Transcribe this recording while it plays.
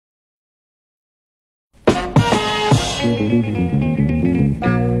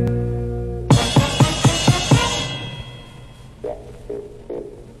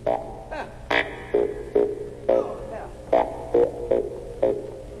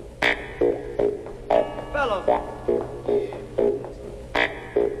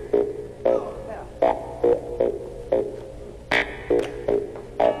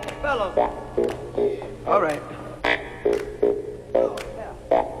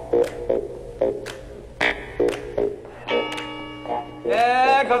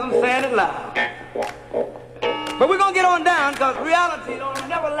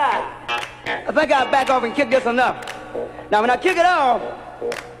And kick this enough. Now when I kick it off,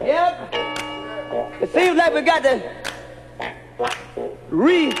 yep, it seems like we got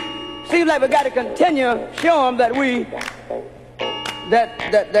to continue show them that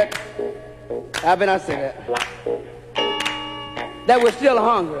how can I say that we're still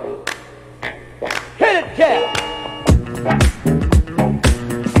hungry. Hit it, cat.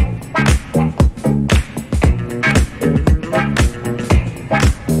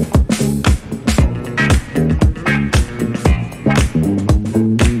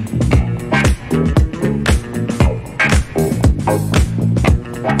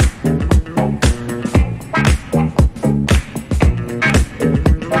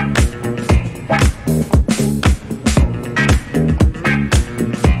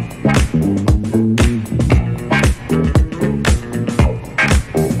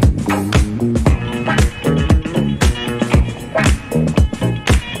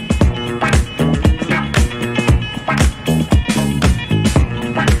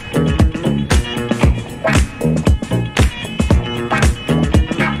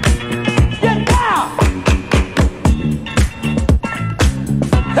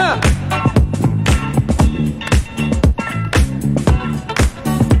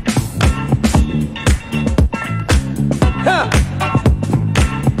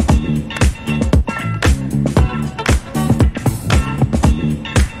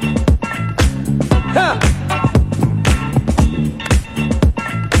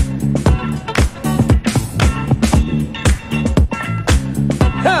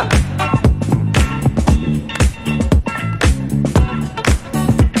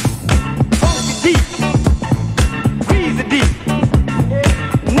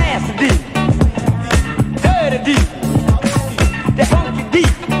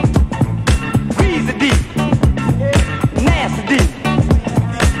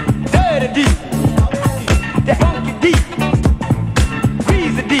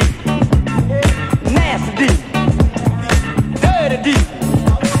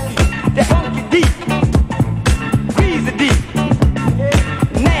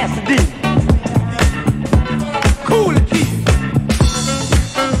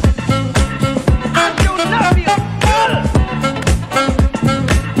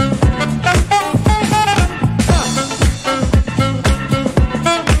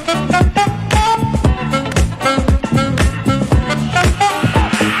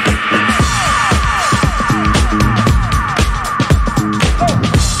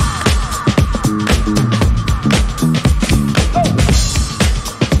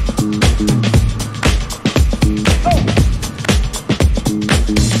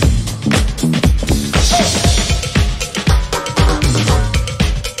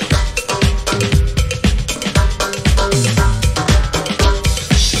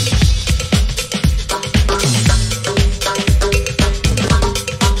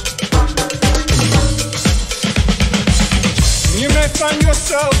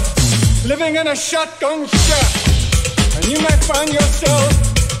 living in a shotgun shack, and you may find yourself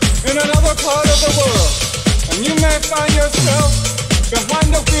in another part of the world, and you may find yourself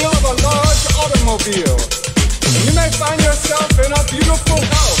behind the wheel of a large automobile, and you may find yourself in a beautiful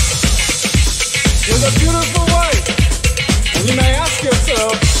house with a beautiful wife, and you may ask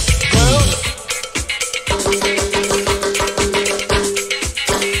yourself, well,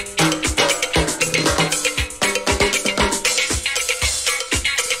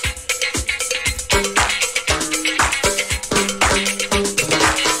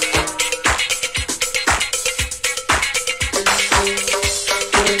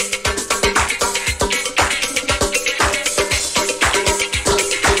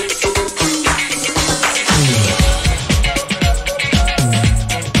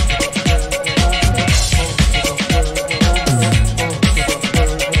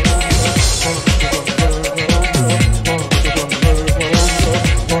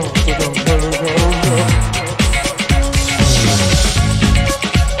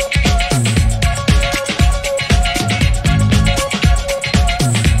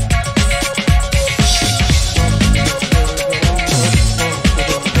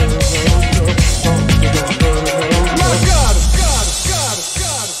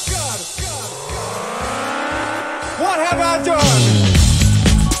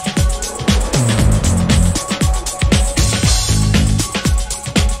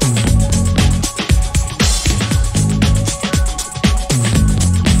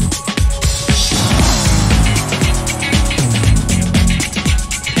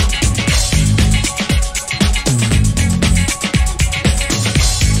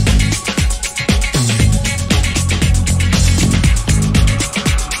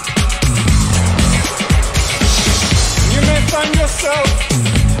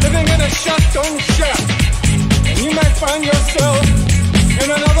 shotgun shack, and you may find yourself in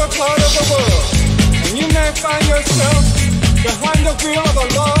another part of the world, and you may find yourself behind the wheel of a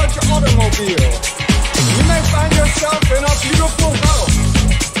large automobile. You may find yourself in a beautiful house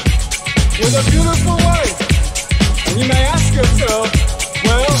with a beautiful wife, and you may ask yourself,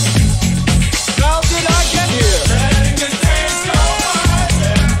 well, how did I get here? Letting the days go by,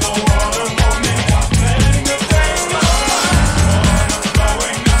 let the water hold me up. Letting the days go by, water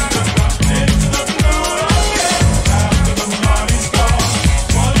flowing underground into the blue ocean. After the money's gone,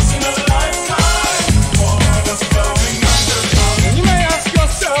 once in a lifetime, water's flowing underground. And you may ask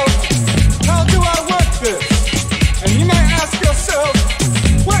yourself, how do I work this? And you may ask yourself,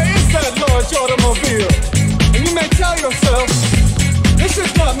 where is that large automobile? And you may tell yourself, this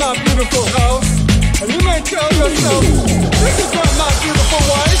is not my beautiful house. And you may tell yourself, this is not my beautiful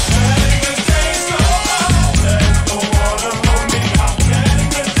wife. Letting the days go by, let the water hold me up. Letting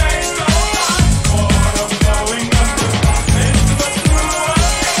the days go by, water flowing underground into the blue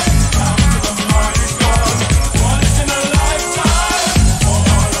ocean. After the money's gone, once in a lifetime,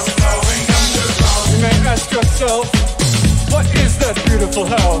 water flowing underground. You may ask yourself, what is that beautiful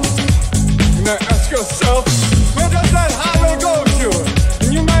house? You may ask yourself, where does that highway go to? And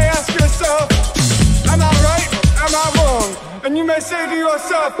you may ask yourself, am I right? Am I wrong? And you may say to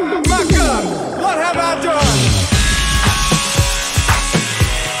yourself, my God, what have I done?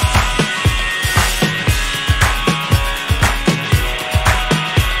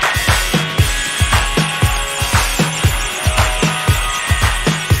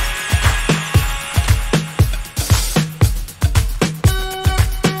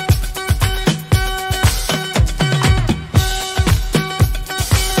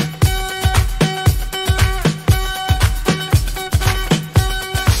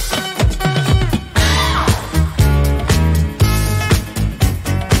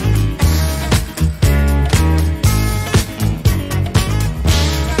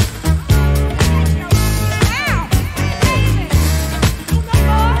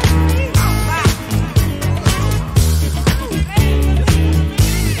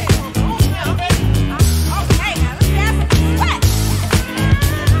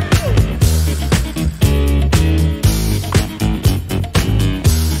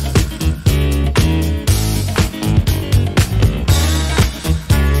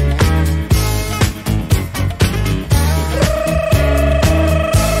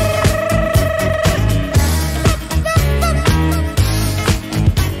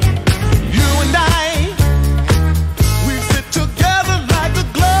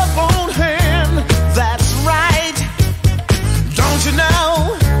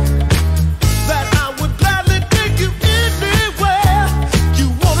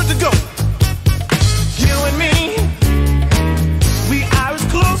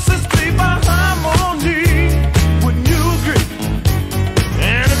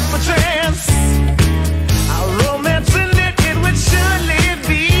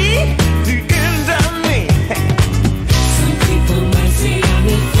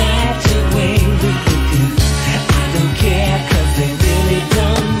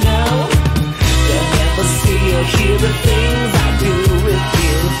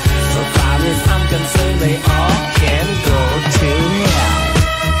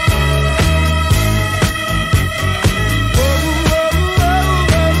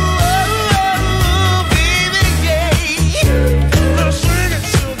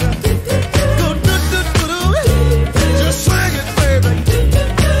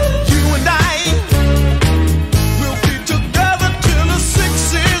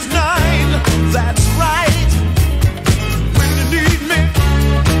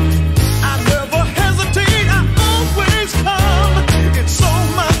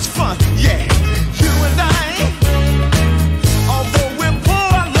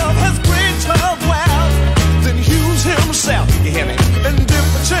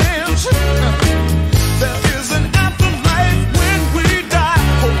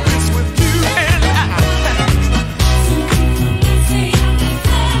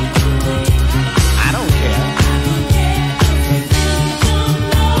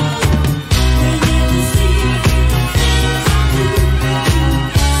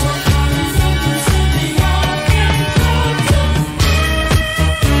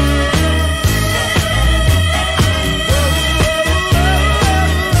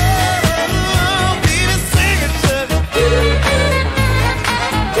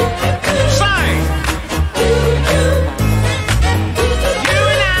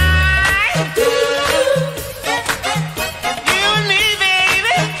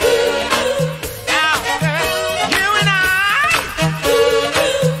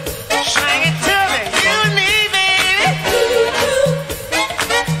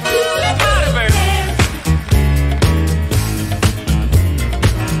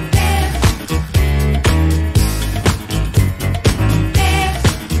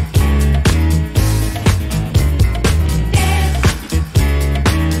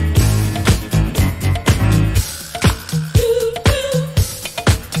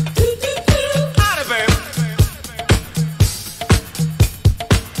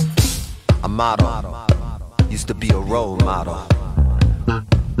 model. Used to be a role model.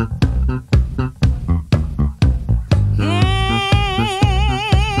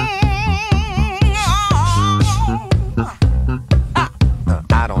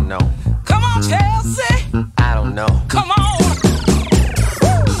 I don't know. Come on, Chelsea. I don't know. Come on.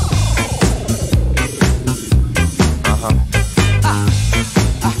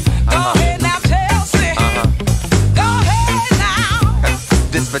 Go ahead now, Chelsea. Go ahead now.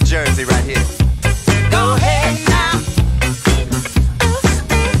 This for Jersey right here. Go ahead now.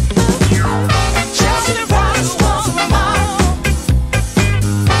 Chelsea Rodgers was a model,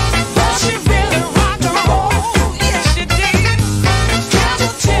 but she really rocked and roll. Yes, she did.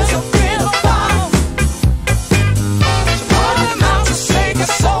 Casualties of real bottle. She put them out to save her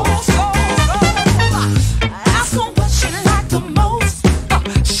soul. I asked her what she liked the most.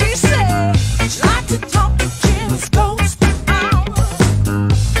 She said she liked to talk to Jim's ghost.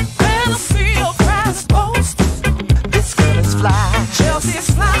 When I see her cries post, This girl is fly. Chelsea's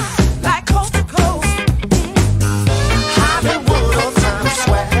fly like coast to coast. Hollywood on Times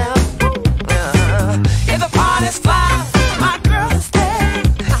Square. If the party's fly, my girl is there.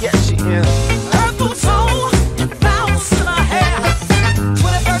 Yeah, she is. Her boots on and flowers in her hair.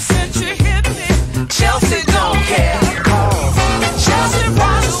 21st century hippie, Chelsea don't care. Chelsea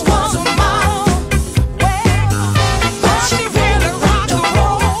Rodgers was a model, but she really rocked and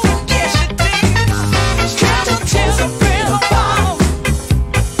roll. Yeah, she did. Casualties of real bottle.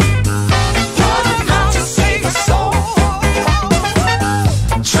 Put them out to save her soul.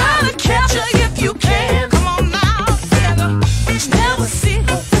 Trying to catch her if you can. Come on now, never see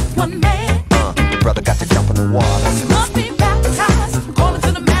her with one man. Brother got to jump in the water. She must be baptized according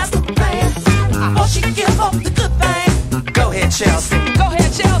to the master plan. Or she give up the good thing. Go ahead, Chelsea. Go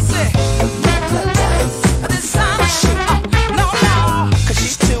ahead, Chelsea. Designer shit. No, no. Cause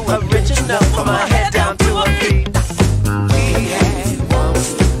she's too original from her head down to her feet. We had one.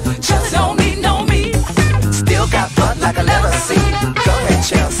 Chelsea don't need no meat. Still got butt like a leather seat. Go ahead,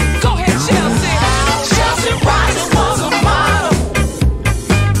 Chelsea. Go ahead, Chelsea. Chelsea Rodgers was a model,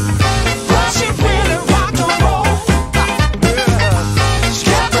 but she really rocked and roll. She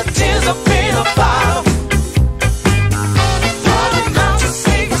kept her tears up in a bottle. Put them out to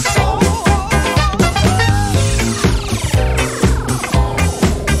save her soul.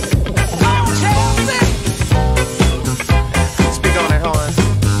 Go on, Chelsea. Speak on it, horns.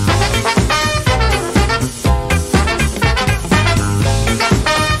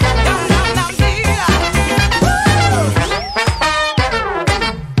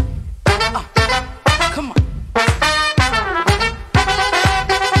 Come on.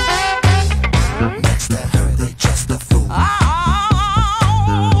 Next to her, they just a fool. Oh,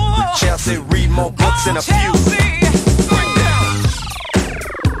 Chelsea read more books than a few. Chelsea.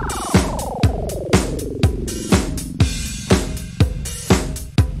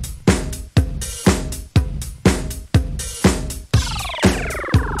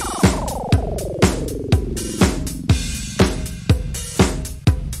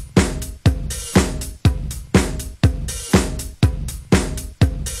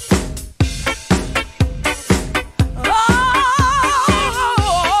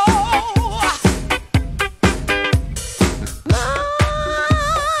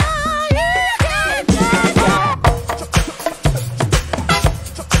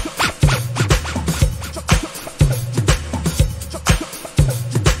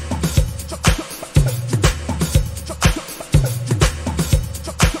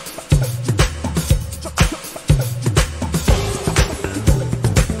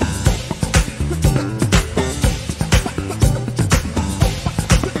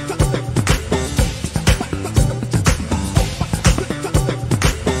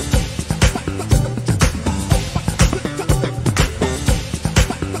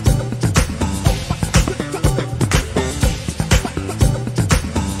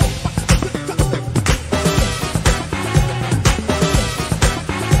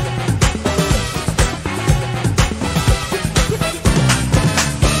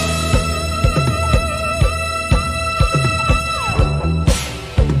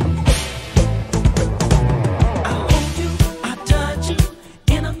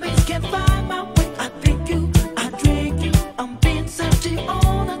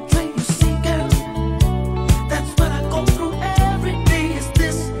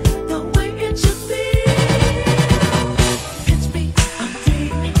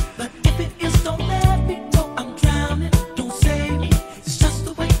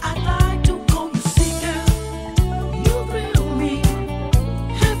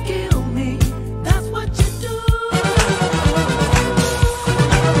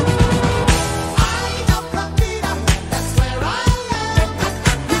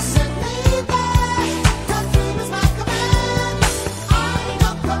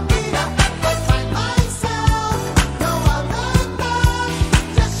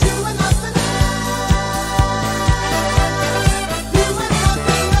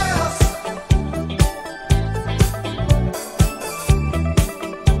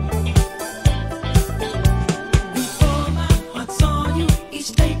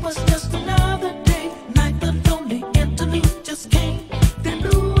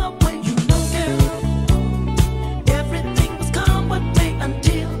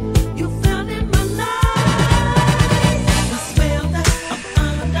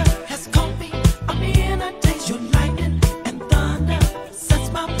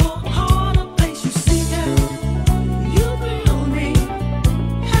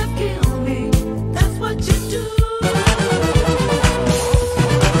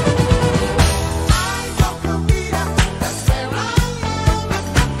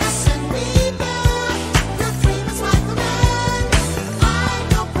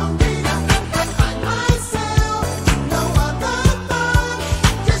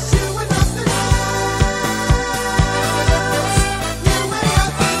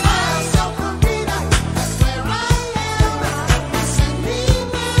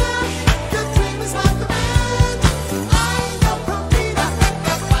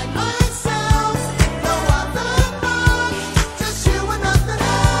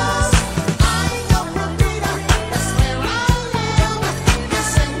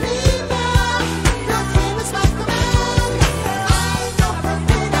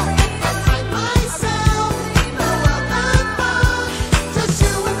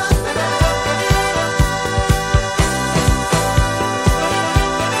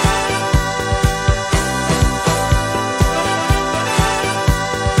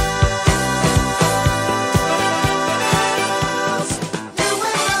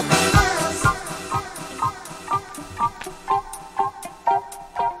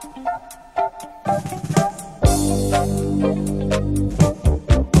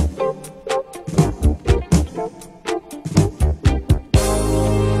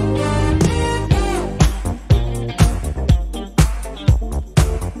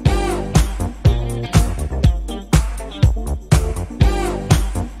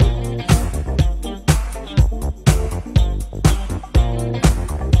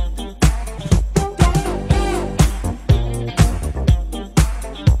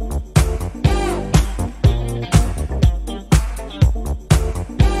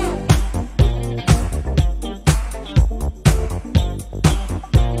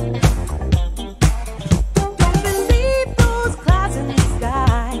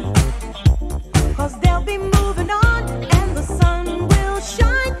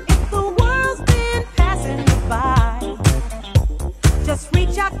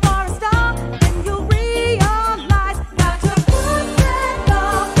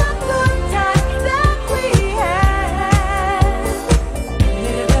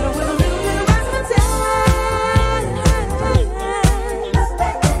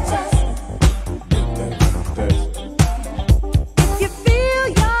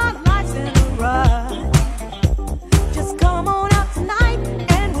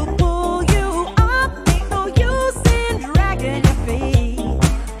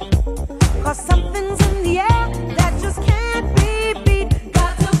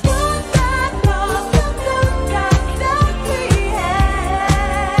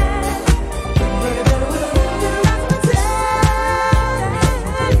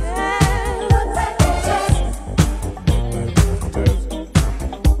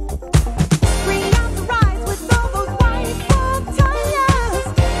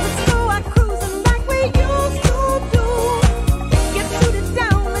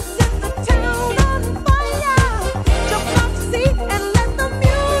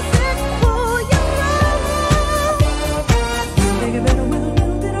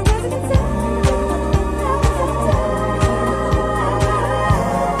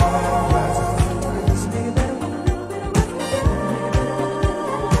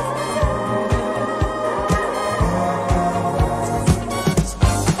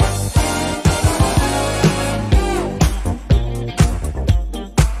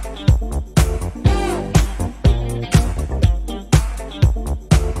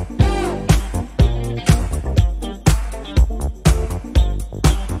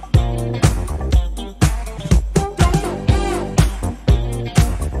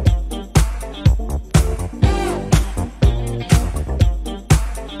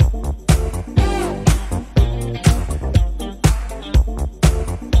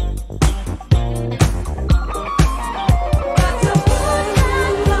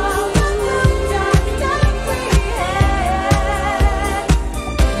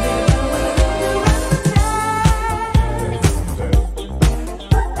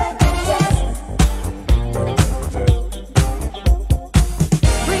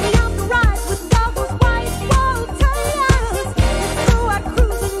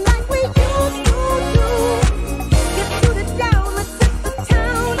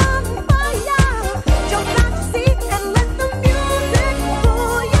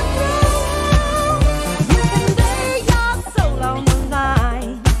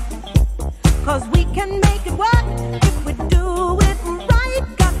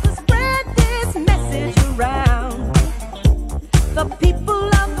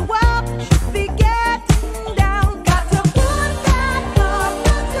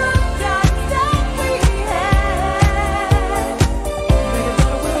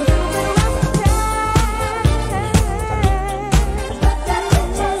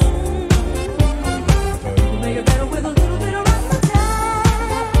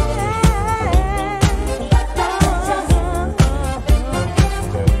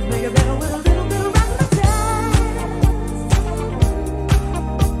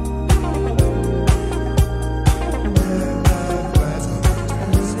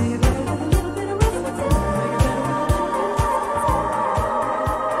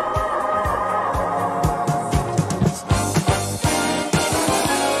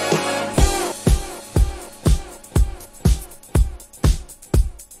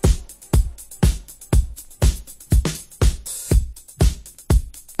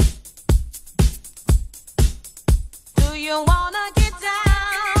 you wanna get down?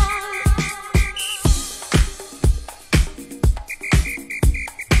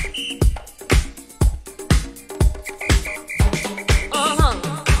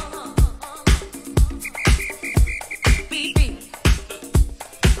 Beat, beat.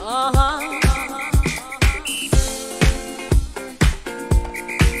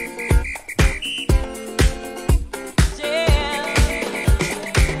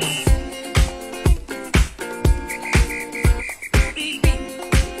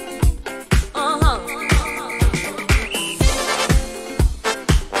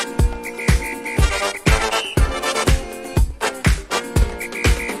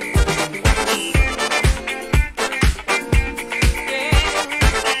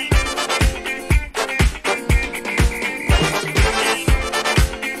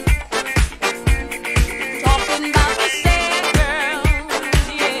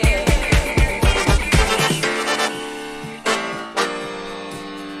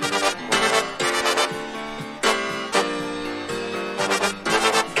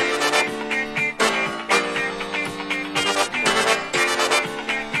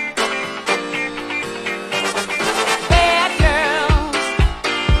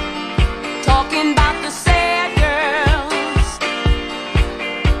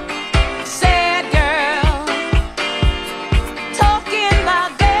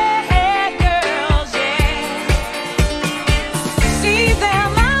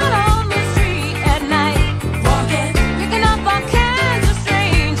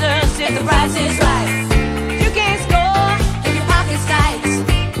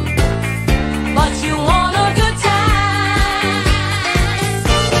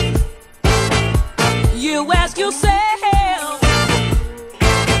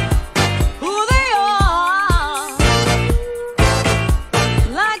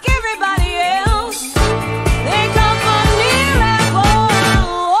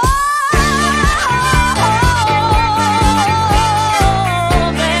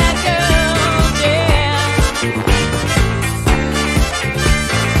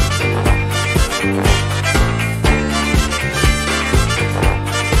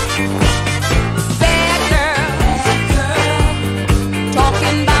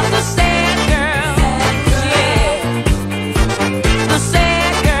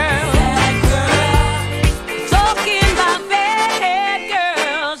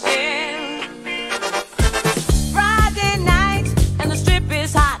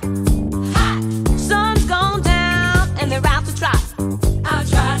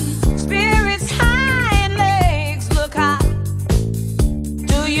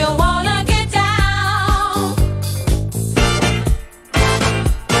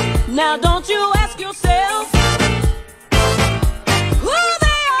 Now don't you ask yourself who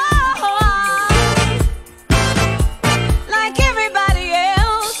they are, like everybody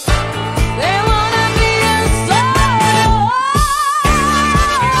else. They wanna be a star.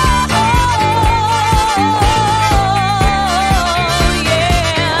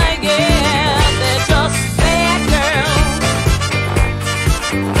 Yeah, yeah, they're just bad girls.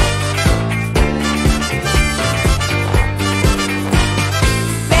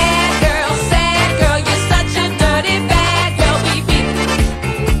 Bad girl, sad girl, you're such a dirty bad girl, beep beep.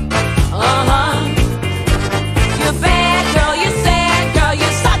 You're bad girl, you're sad girl,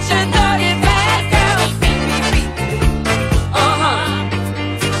 you're such a dirty bad girl, beep beep beep.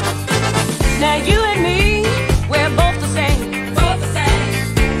 Now you and me, we're both the same,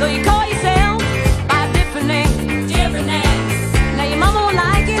 Though you call yourself by a different name, Now your mama won't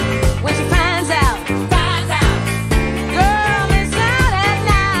like it when she finds out. Girl, it's out at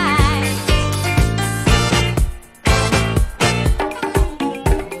night.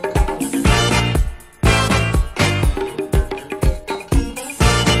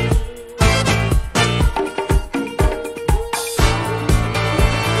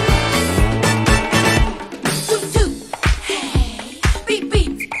 Toot toot, hey, beep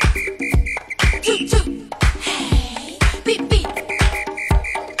beep. Toot toot, hey, beep beep.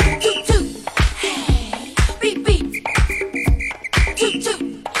 Toot toot, hey, beep beep. Toot toot,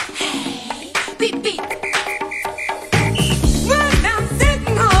 hey, beep beep. When I'm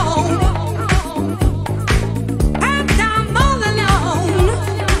sitting home and I'm all alone,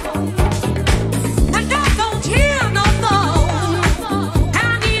 and I don't hear no phone, I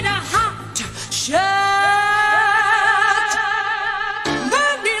need a hot shot.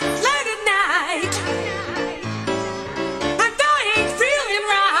 But it's late at night, and I ain't feeling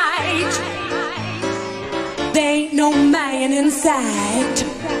right. There ain't no man in sight.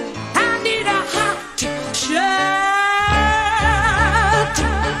 I need a hot shot.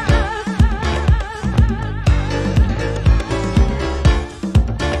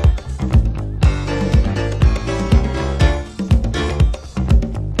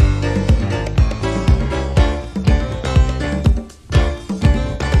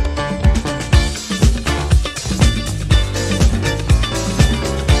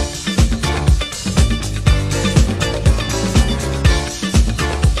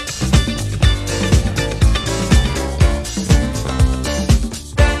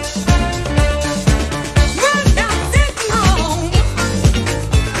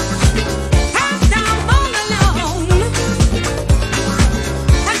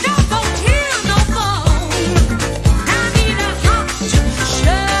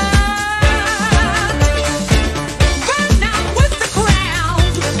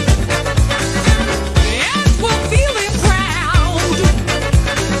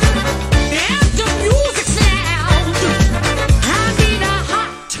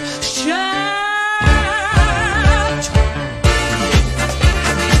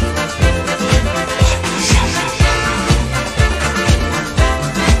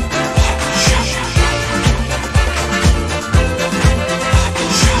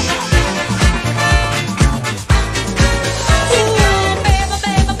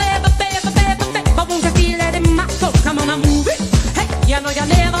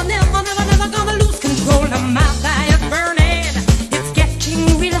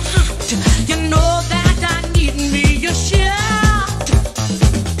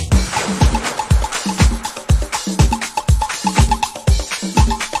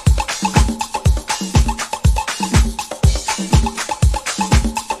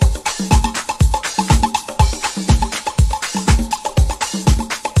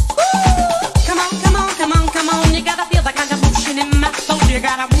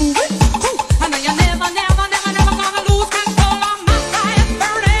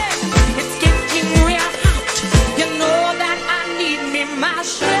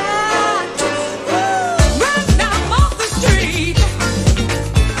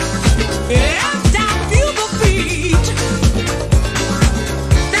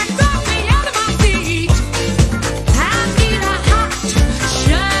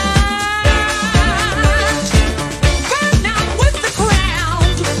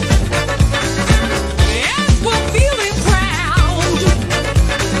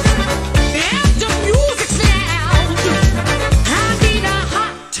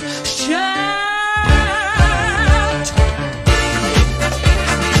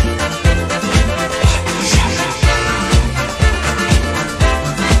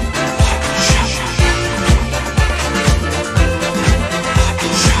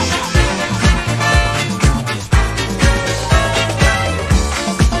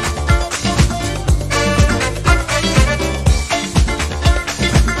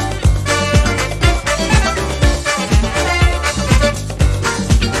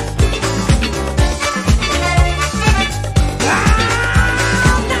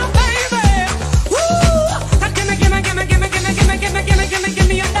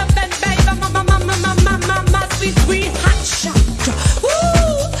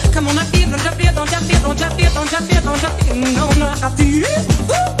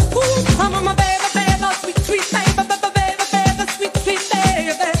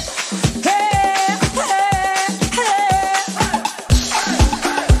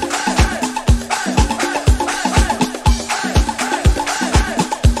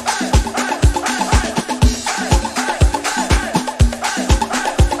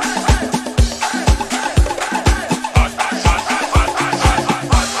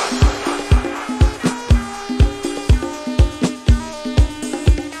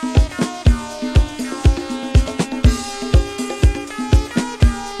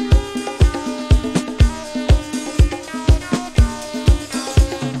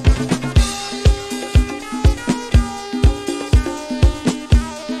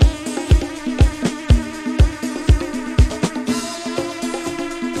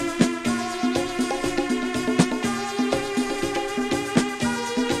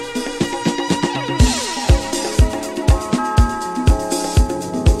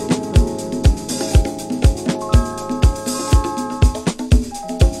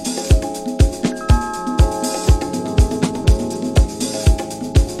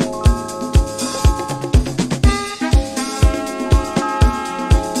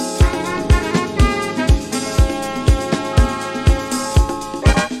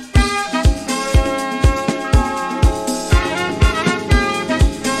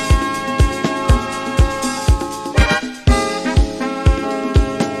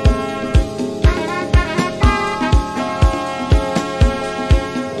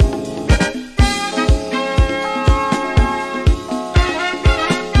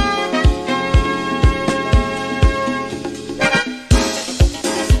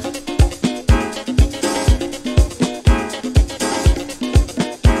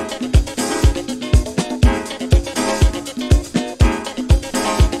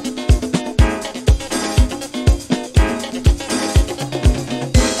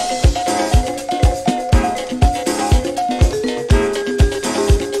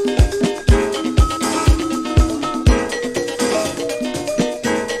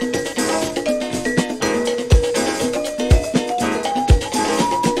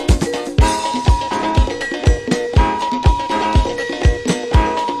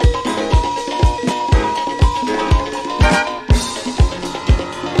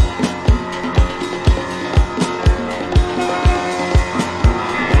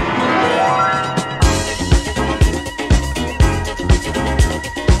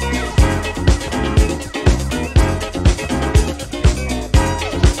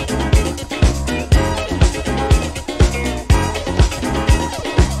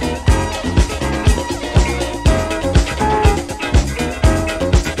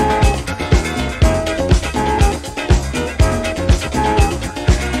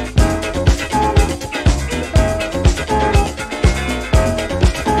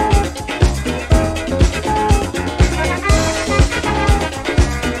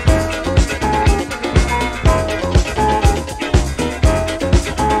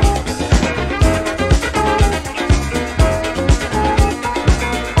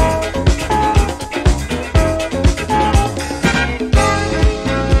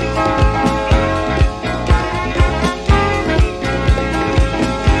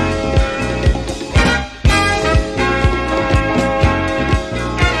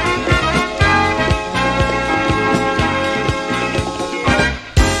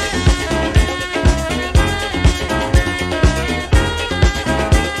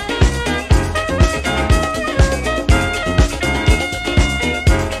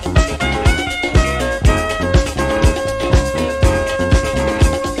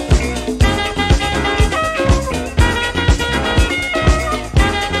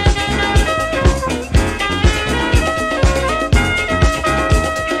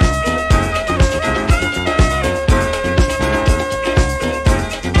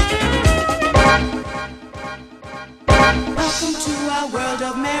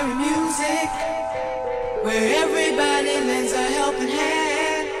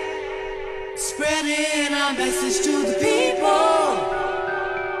 our message to the people,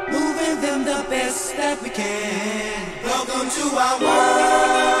 moving them the best that we can. Welcome to our world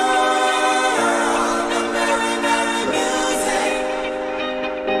of merry, merry music.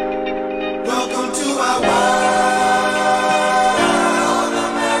 Welcome to our world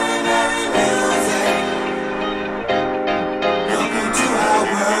of merry, merry music. Welcome to our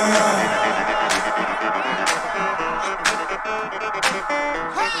world.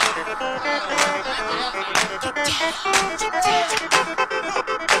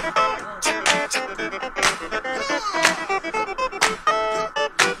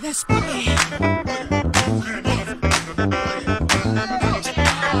 Let's play.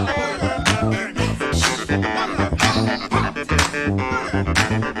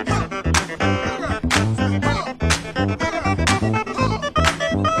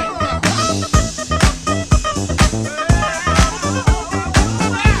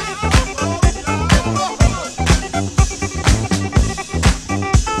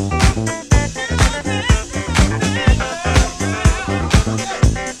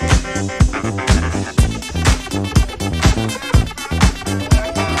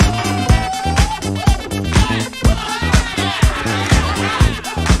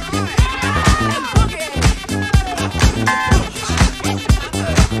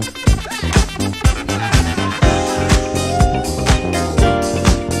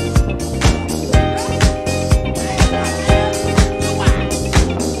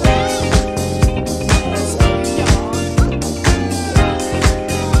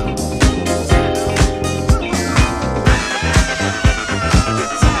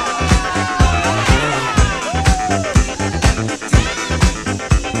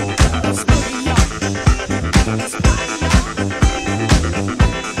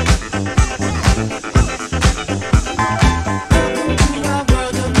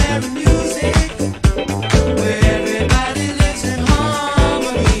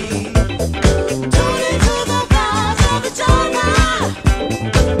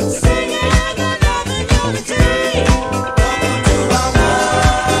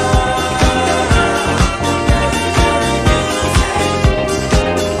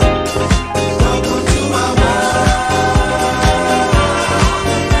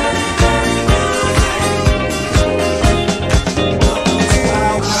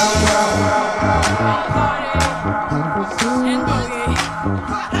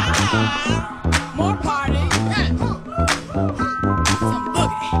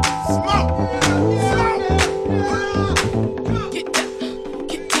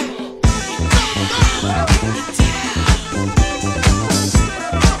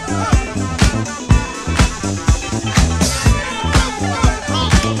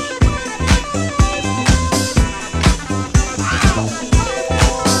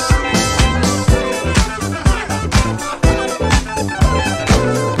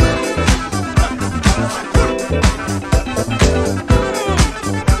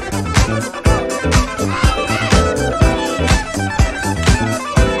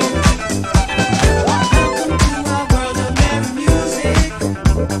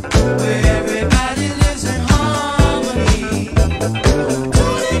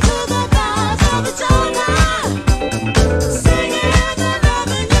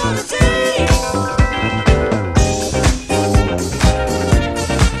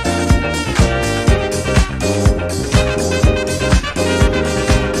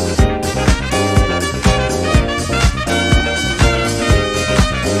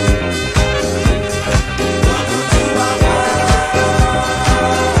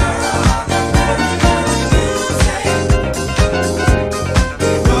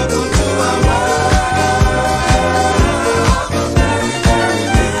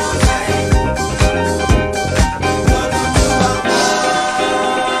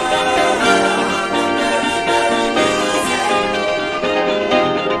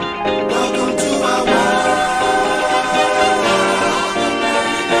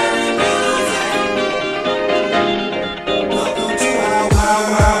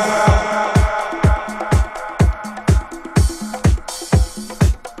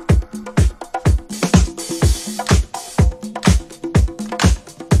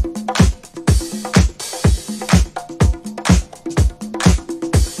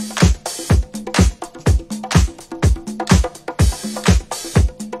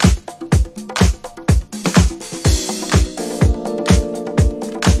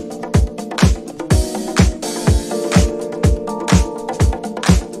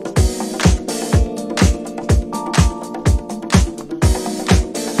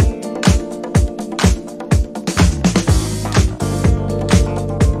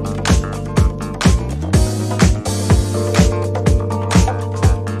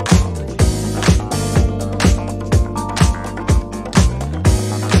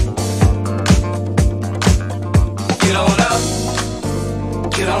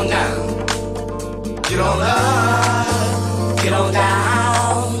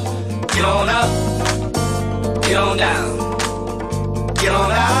 on up, get on down, get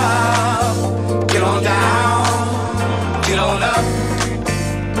on up, get on down, get on up,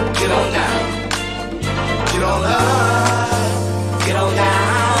 get on down, get on up, get on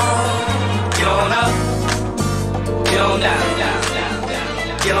down, get on up, get on down, down, down,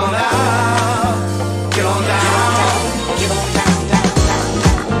 down, get on up, get on down, get on down.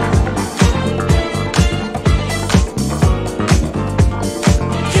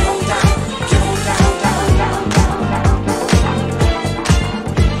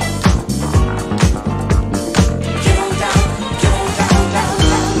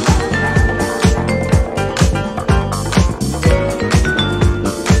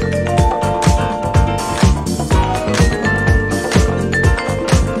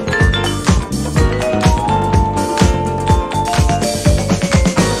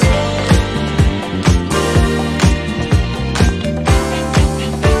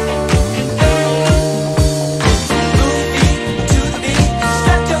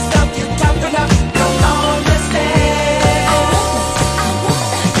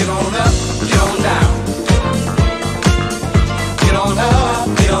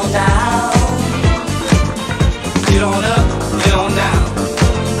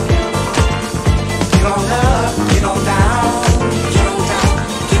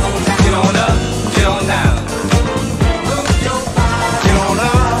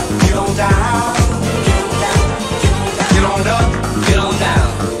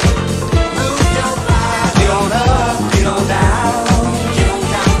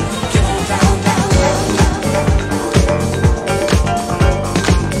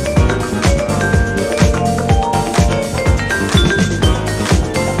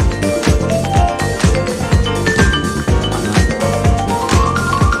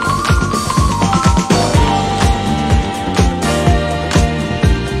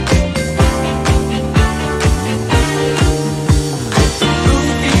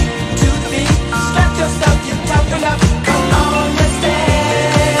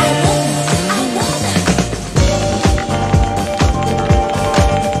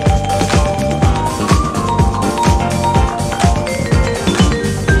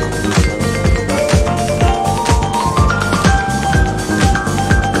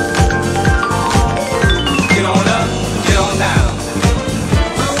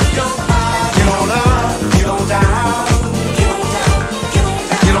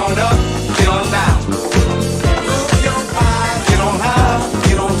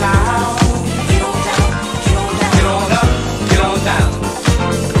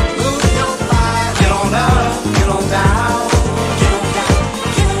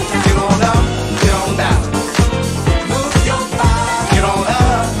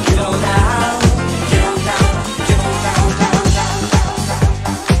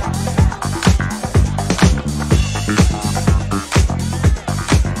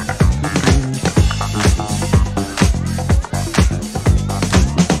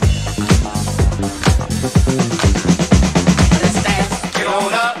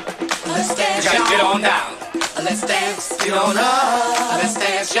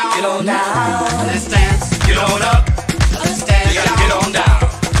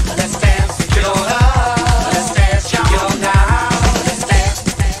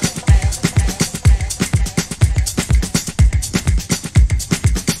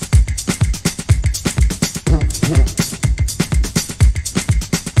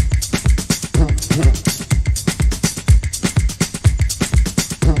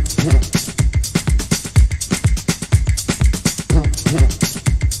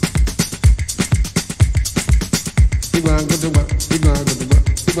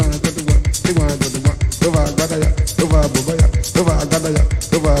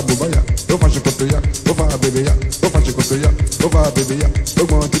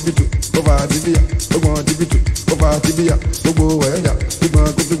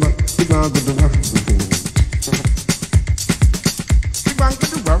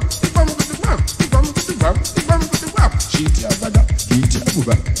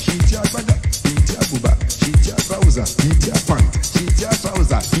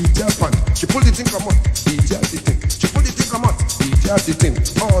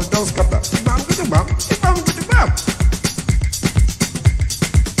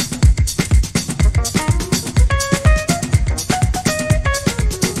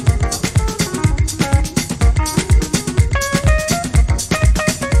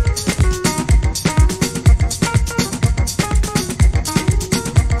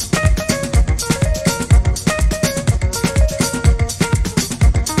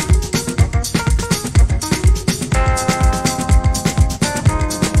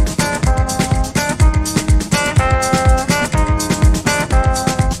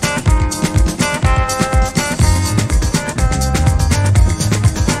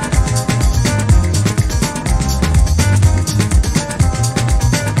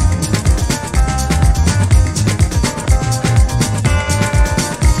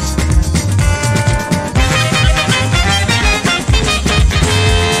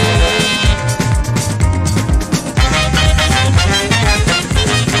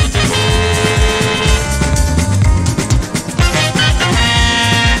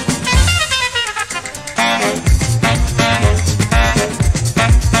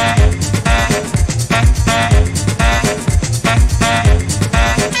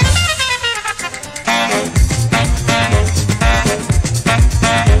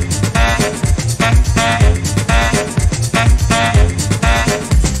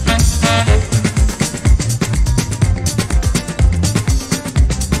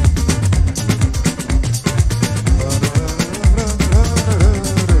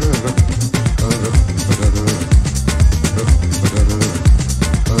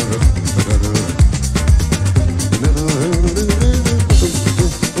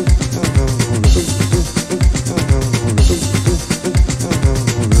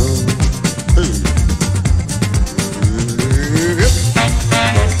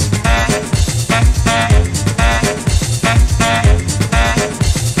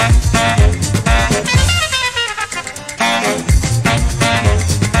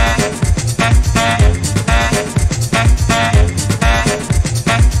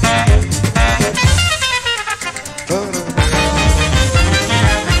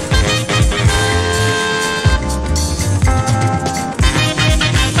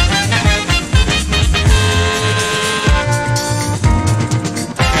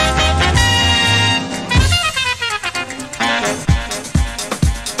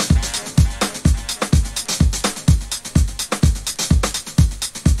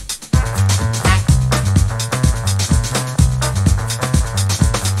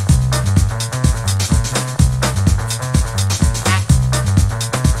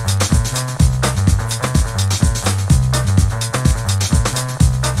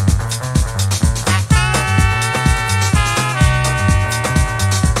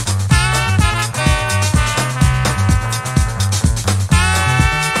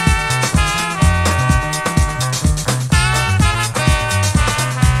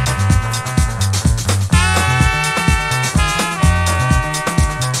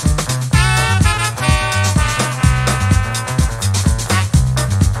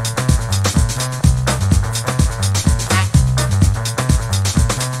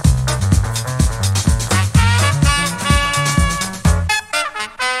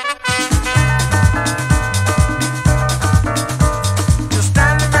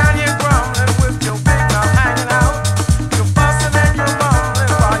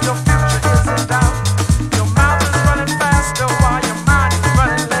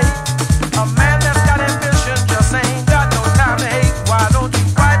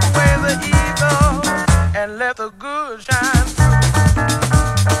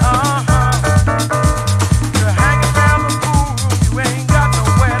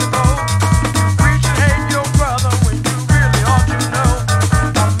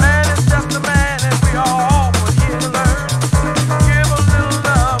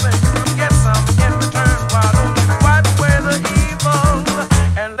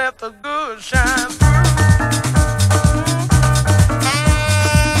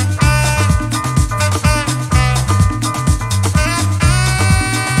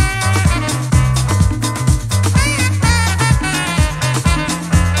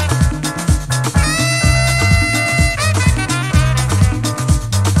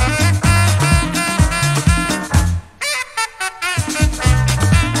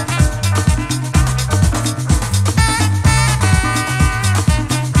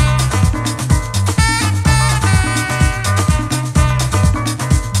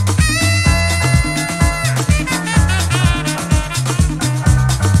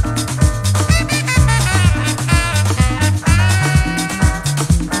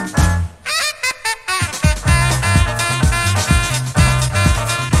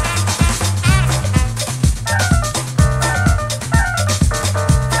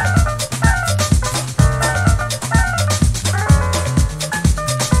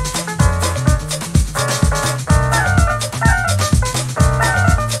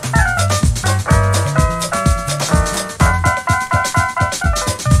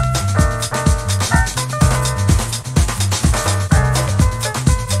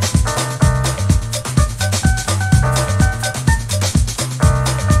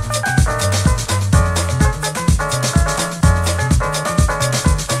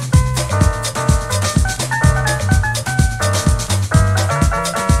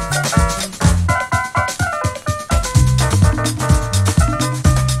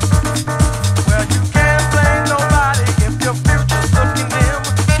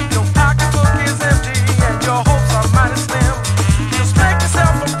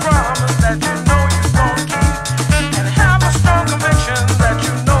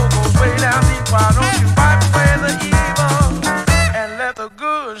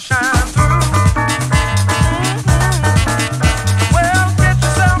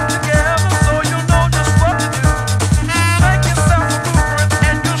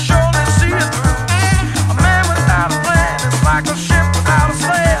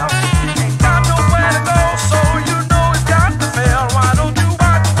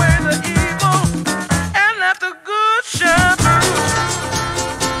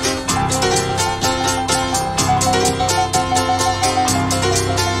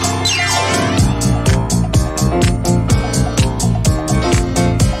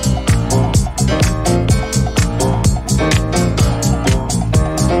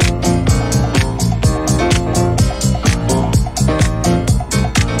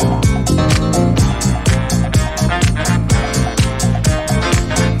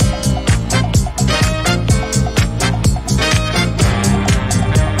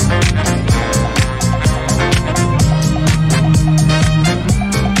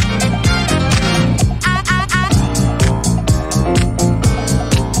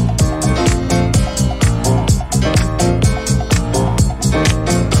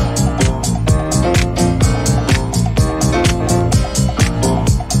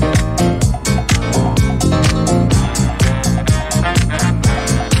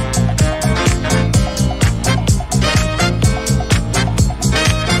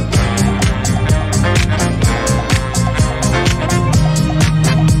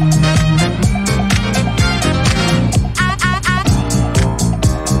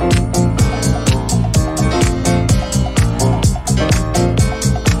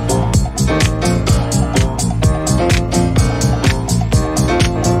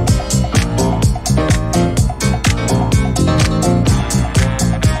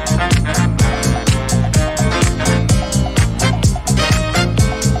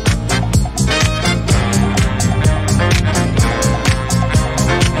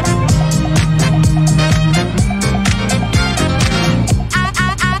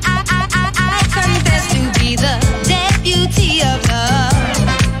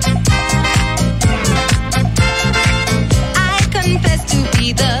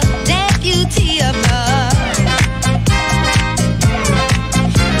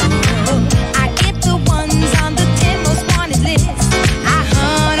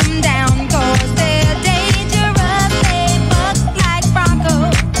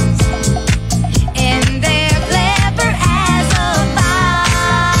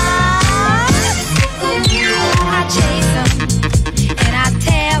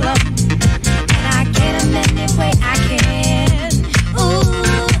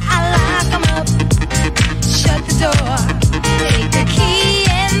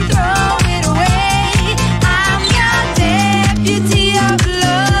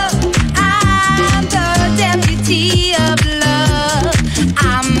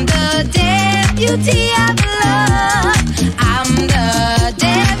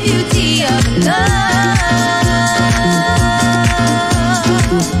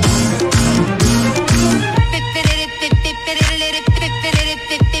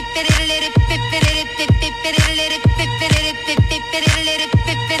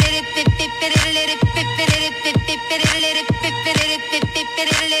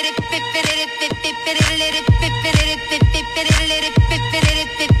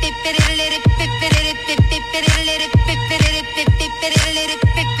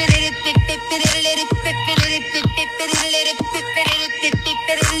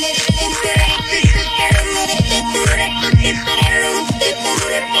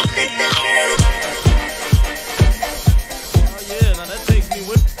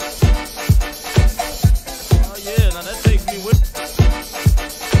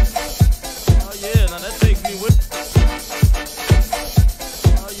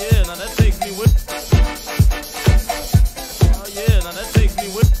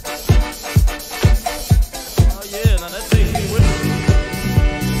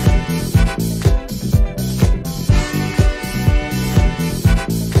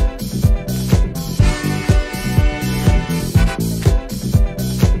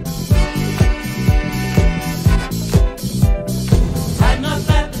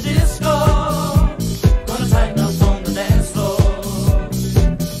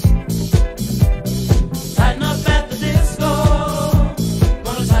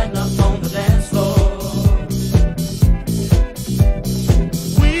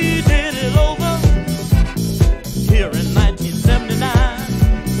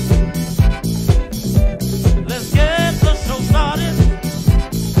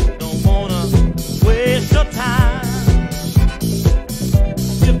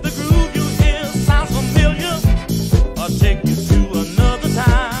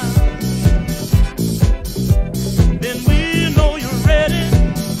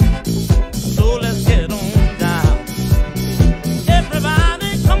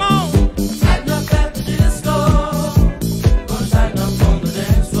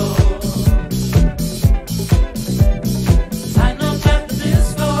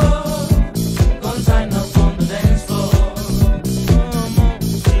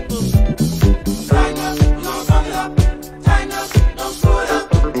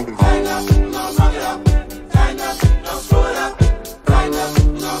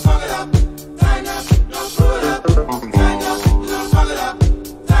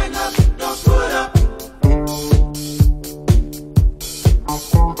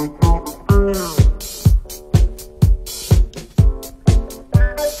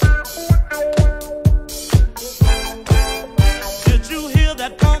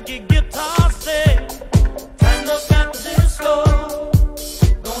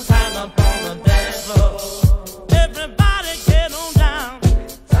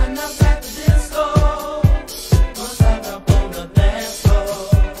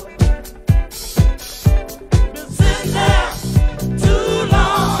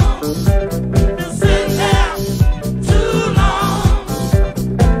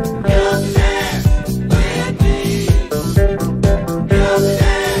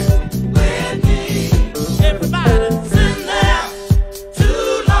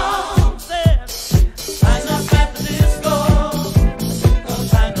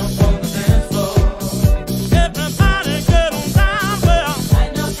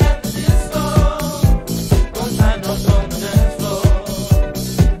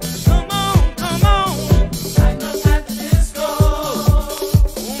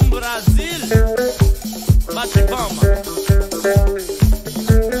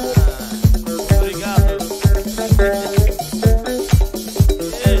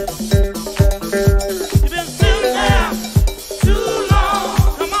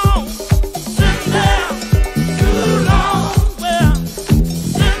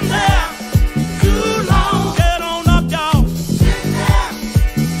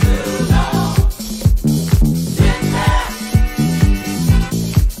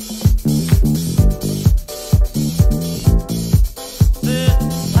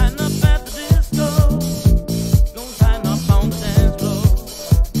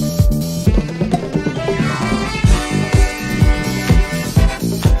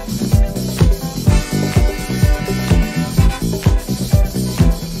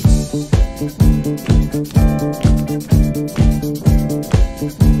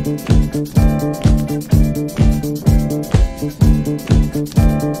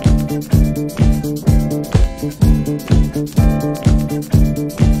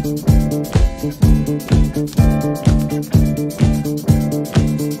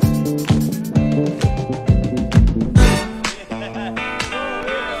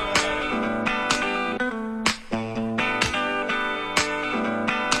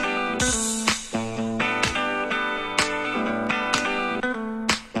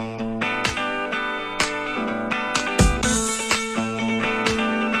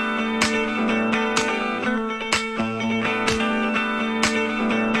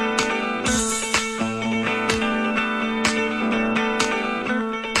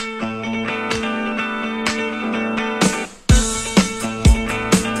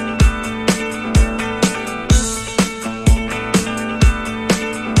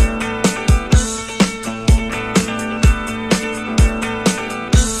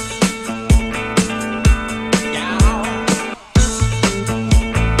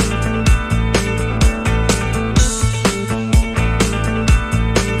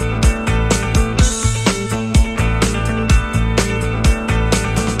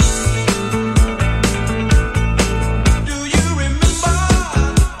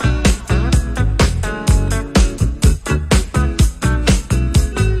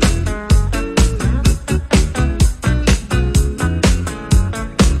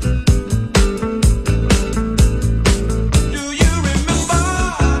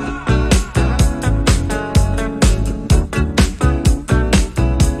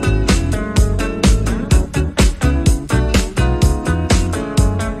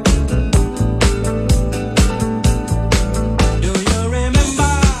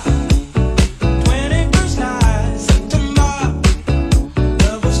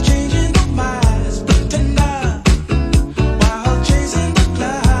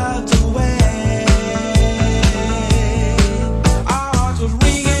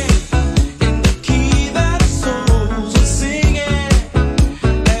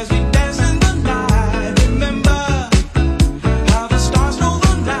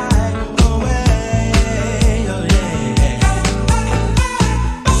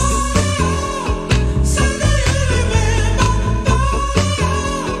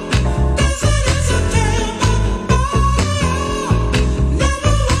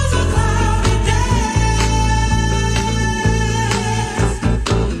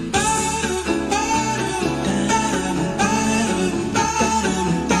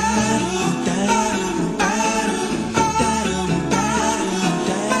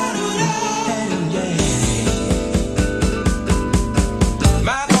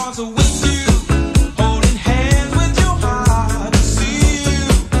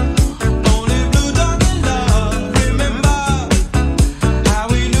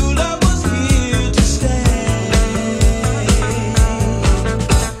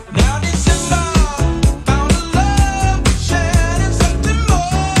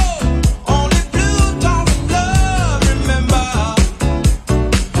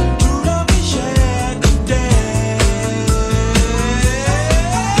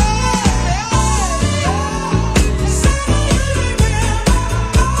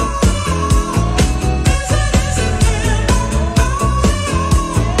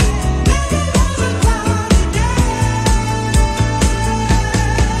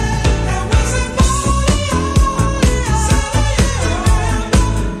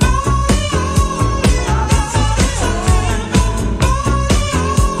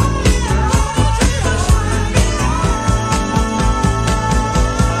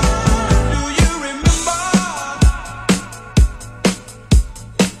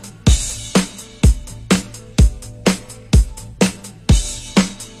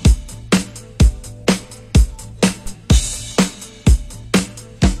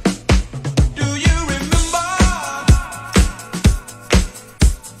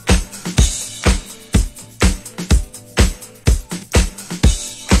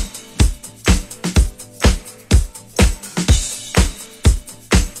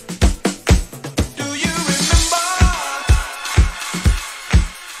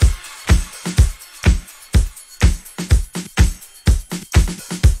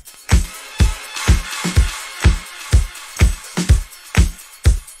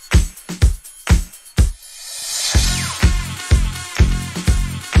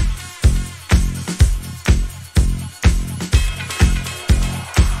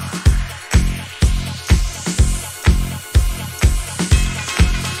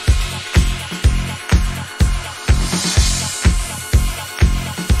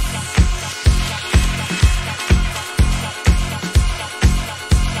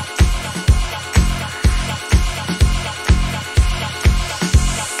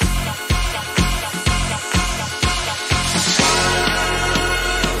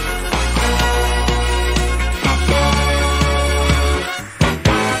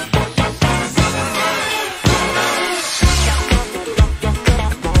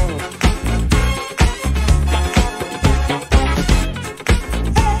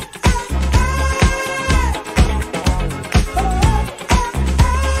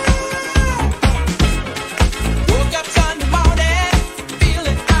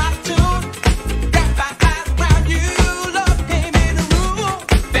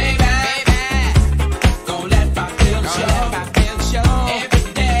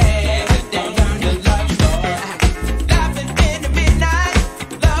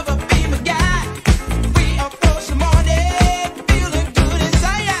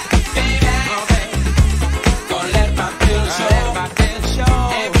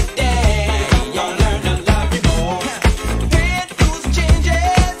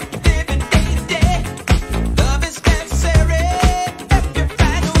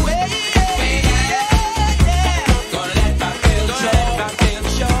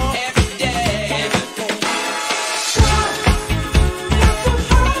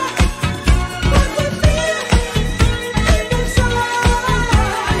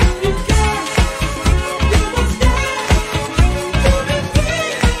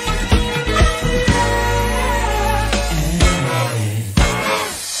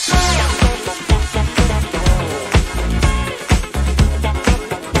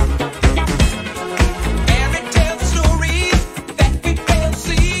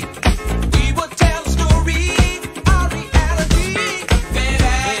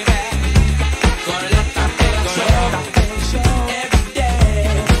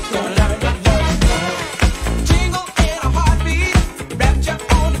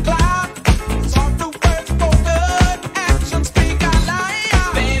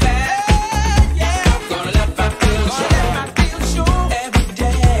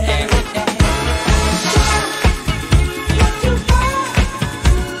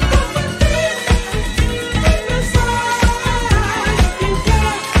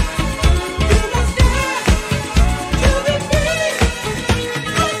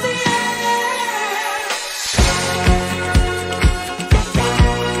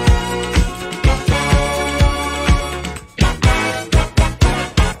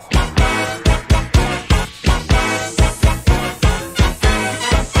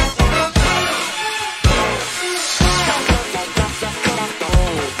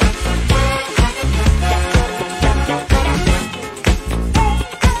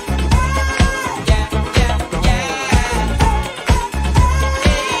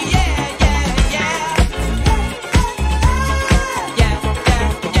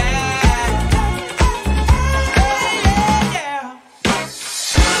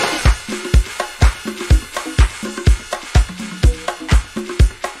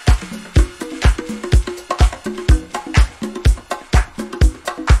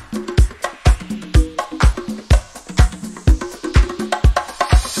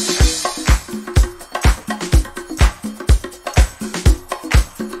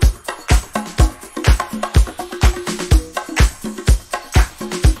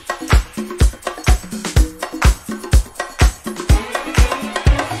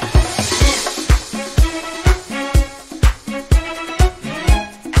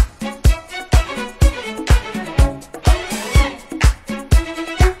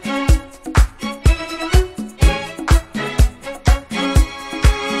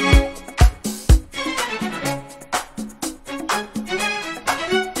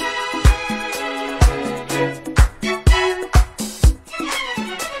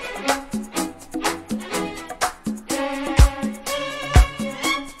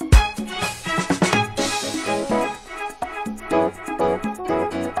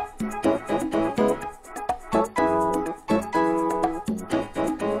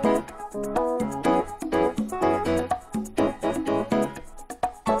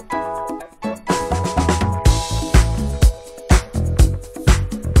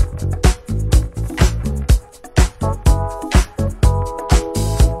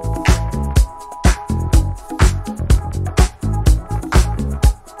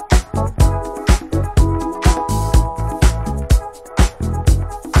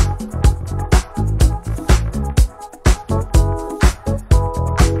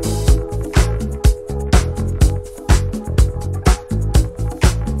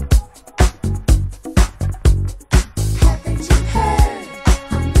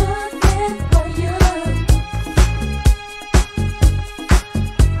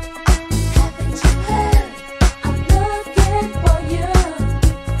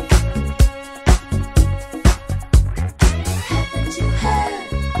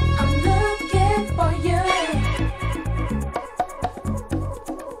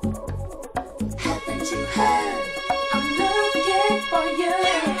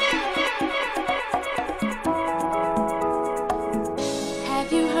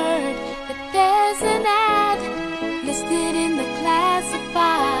 that there's an ad listed in the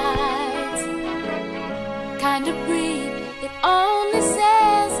classifieds. Kind of brief, it only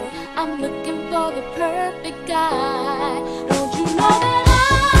says I'm looking for the perfect guy. Don't you know that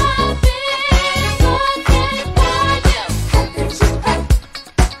I've been looking for you? I've been looking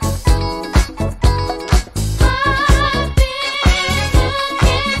for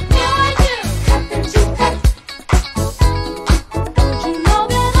you. Don't you know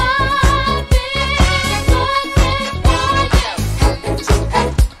that I've been looking for you? I've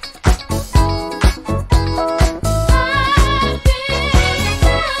been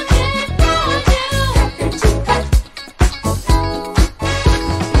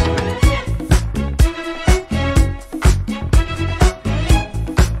looking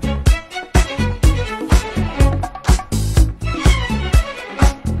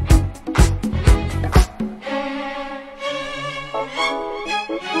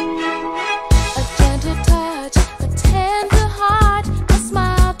for you.